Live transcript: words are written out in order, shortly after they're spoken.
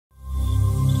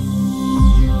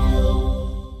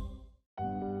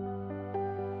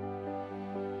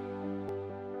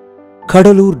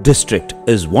Cuddalore district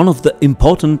is one of the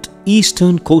important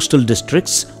eastern coastal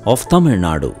districts of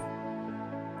Tamilnadu.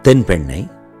 Tenpennai,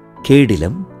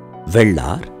 Kedilam,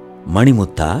 Vellar,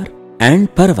 Manimuttar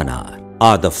and Paravanar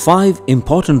are the 5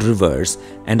 important rivers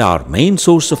and are main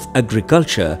source of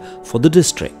agriculture for the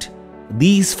district.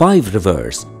 These 5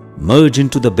 rivers merge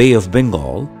into the Bay of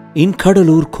Bengal in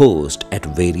Cuddalore coast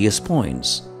at various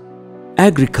points.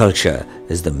 Agriculture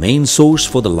is the main source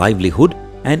for the livelihood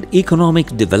and economic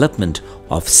development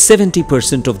of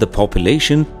 70% of the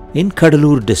population in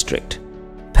Cuddalore district.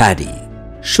 Paddy,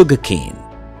 sugarcane,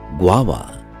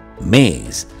 guava,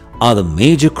 maize are the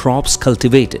major crops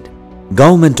cultivated.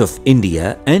 Government of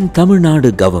India and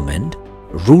Tamilnadu Govt,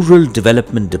 Rural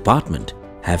Development Department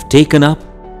have taken up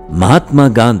Mahatma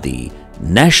Gandhi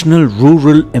National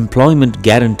Rural Employment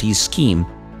Guarantee Scheme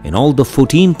in all the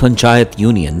 14 Panchayat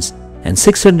unions and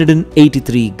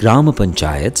 683 Grama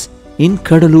Panchayats in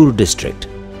Cuddalore district.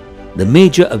 The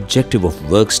major objective of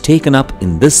works taken up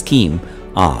in this scheme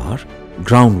are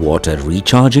groundwater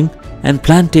recharging and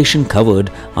plantation covered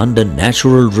under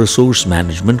Natural Resource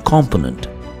Management component.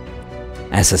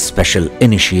 As a special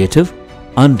initiative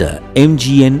under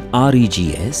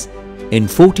MGNREGA in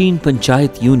 14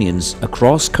 Panchayat unions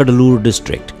across Cuddalore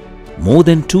district, more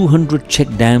than 200 check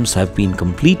dams have been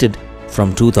completed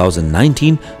from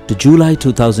 2019 to July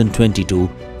 2022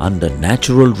 under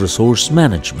Natural Resource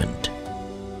Management.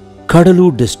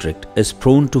 Cuddalore district is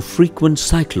prone to frequent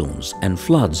cyclones and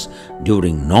floods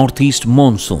during northeast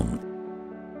monsoon.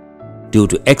 Due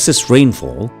to excess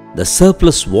rainfall, the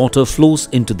surplus water flows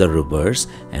into the rivers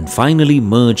and finally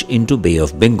merge into Bay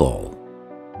of Bengal.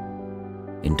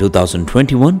 In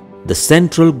 2021, the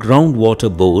Central Groundwater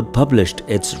Board published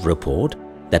its report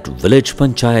that village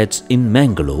panchayats in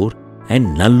Mangalore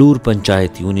and Nallur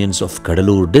Panchayat unions of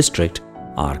Cuddalore district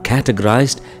are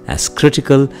categorized as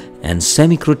critical and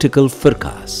semi-critical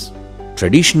firkas.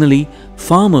 Traditionally,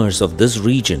 farmers of this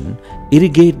region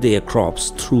irrigate their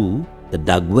crops through the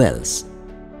dug wells.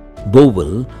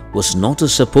 Bowel was not a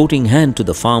supporting hand to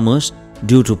the farmers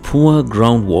due to poor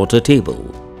groundwater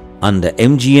table. Under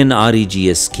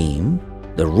MGNREGA scheme,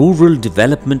 the Rural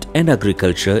Development and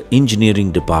Agriculture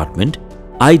Engineering Department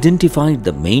identified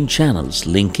the main channels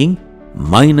linking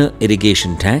minor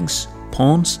irrigation tanks,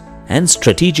 ponds and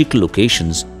strategic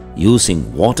locations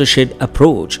using watershed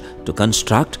approach to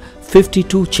construct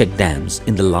 52 check dams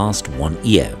in the last 1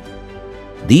 year.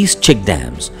 These check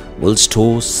dams will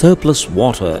store surplus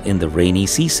water in the rainy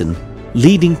season,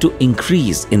 leading to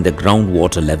increase in the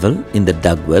groundwater level in the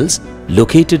dug wells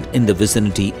located in the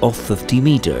vicinity of 50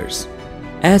 meters.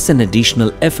 As an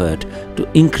additional effort to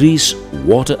increase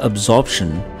water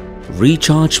absorption,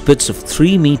 recharge pits of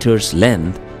 3 meters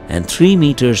length and 3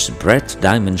 meters breadth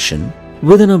dimension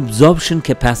with an absorption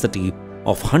capacity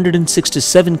of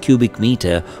 167 cubic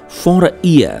meter for a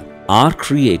year are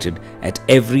created at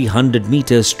every 100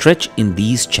 meter stretch in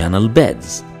these channel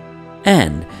beds.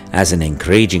 And as an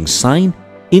encouraging sign,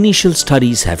 initial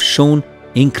studies have shown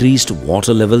increased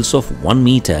water levels of 1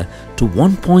 meter to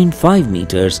 1.5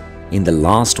 meters in the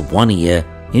last 1 year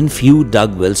in few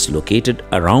dug wells located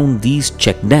around these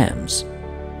check dams.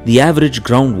 The average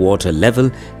groundwater level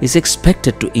is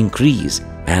expected to increase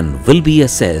and will be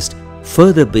assessed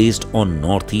further based on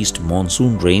northeast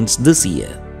monsoon rains this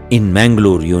year. In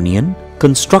Mangalore Union,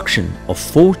 construction of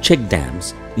 4 check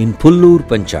dams in Pullur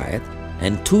Panchayat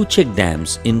and 2 check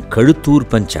dams in Ekkaduthangal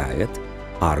Panchayat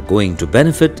are going to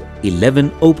benefit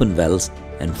 11 open wells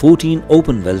and 14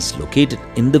 open wells located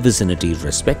in the vicinity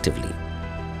respectively.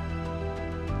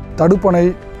 தடுப்பணை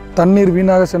தண்ணீர்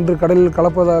வீணாக சென்று கடலில்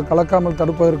கலக்காமல்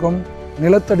தடுப்பதற்கும்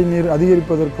நிலத்தடி நீர்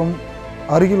அதிகரிப்பதற்கும்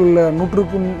அருகில் உள்ள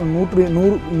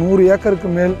 100 ஏக்கருக்கு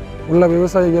மேல் உள்ள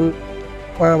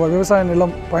விவசாய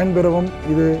நிலம் பயன்பெறவும்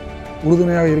இது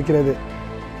உறுதுணையாக இருக்கிறது.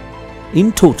 In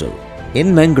total, in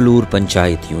Mangalore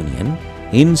Panchayat Union,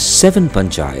 in 7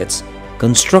 panchayats,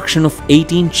 construction of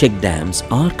 18 check dams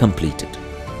are completed.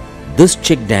 This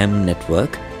check dam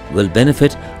network will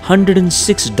benefit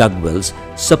 106 dug wells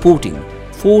supporting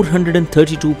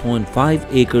 432.5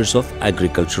 acres of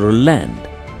agricultural land.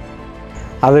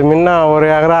 அது முன்ன ஒரு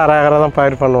ஏக்கரா அரை ஏக்கரா தான்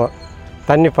பயிர் பண்ணுவோம்.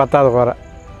 தண்ணி பத்தாத குறை.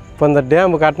 இப்போ இந்த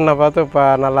டேம் கட்டின பார்த்து இப்போ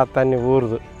நல்லா தண்ணி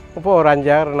ஊறுது. இப்போ ஒரு 5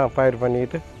 ஏக்கரா நான் பயிர்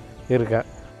பண்ணிட்டு இருக்கேன்.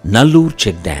 Nallur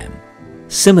check dam.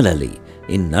 Similarly,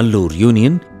 in Nallur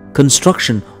Union,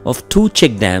 construction of 2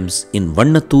 check dams in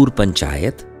Vannattur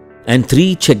Panchayat and 3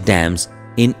 check dams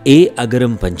in A.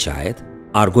 Agaram Panchayat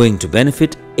are going to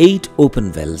benefit 8 open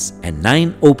wells and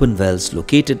 9 open wells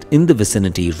located in the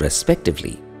vicinity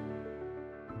respectively.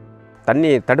 தண்ணி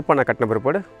தடுப்பான கட்டின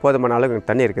பிற்பாடு போதுமான அளவுக்கு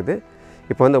தண்ணி இருக்குது.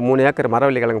 இப்போ வந்து 3 acre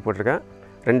மரவள்ளி கிழங்கு போட்டிருக்கேன்.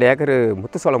 2 ஏக்கர்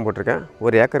முத்து சோளம் போட்டிருக்கேன்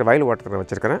 1 ஏக்கர் வயல் ஓட்டத்தில்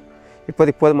வச்சிருக்கேன்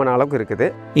இப்போதைக்கு போதுமான அளவுக்கு இருக்குது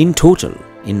In total,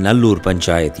 in Nallur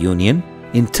Panchayat Union,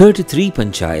 in 33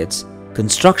 panchayats,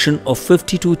 construction of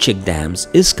 52 check dams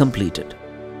is completed.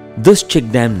 This check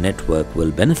dam network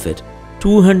will benefit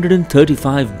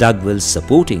 235 dug wells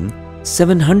supporting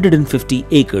 750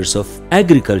 acres of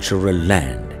agricultural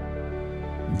land.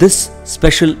 This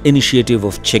special initiative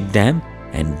of check dam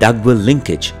and dug well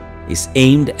linkage is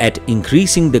aimed at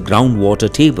increasing the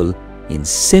groundwater table in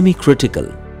semi-critical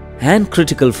and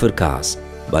critical forecasts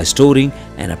by storing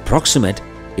an approximate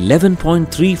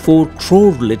 11.34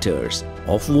 crore liters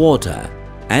of water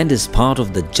and is part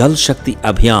of the Jal Shakti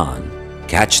Abhiyan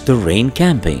Catch the Rain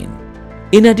campaign.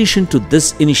 In addition to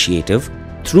this initiative,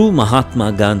 through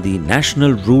Mahatma Gandhi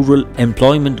National Rural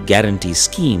Employment Guarantee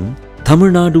Scheme,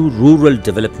 Tamilnadu Rural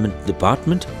Development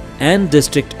Department and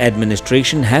District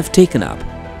Administration have taken up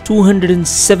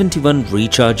 271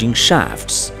 recharging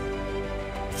shafts,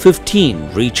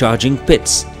 15 recharging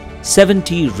pits,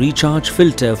 70 recharge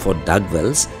filter for dug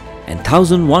wells and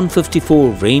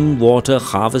 1154 rainwater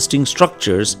harvesting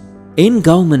structures in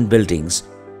government buildings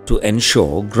to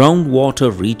ensure groundwater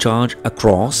recharge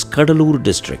across Cuddalore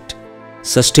district.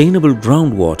 Sustainable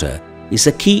groundwater is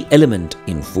a key element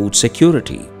in food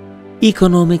security,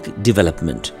 economic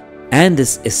development and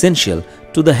is essential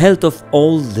to the health of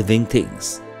all living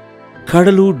things.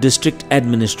 Cuddalore District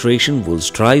Administration will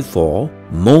strive for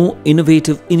more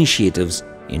innovative initiatives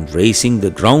in raising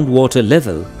the groundwater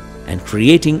level and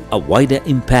creating a wider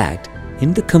impact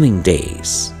in the coming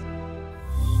days.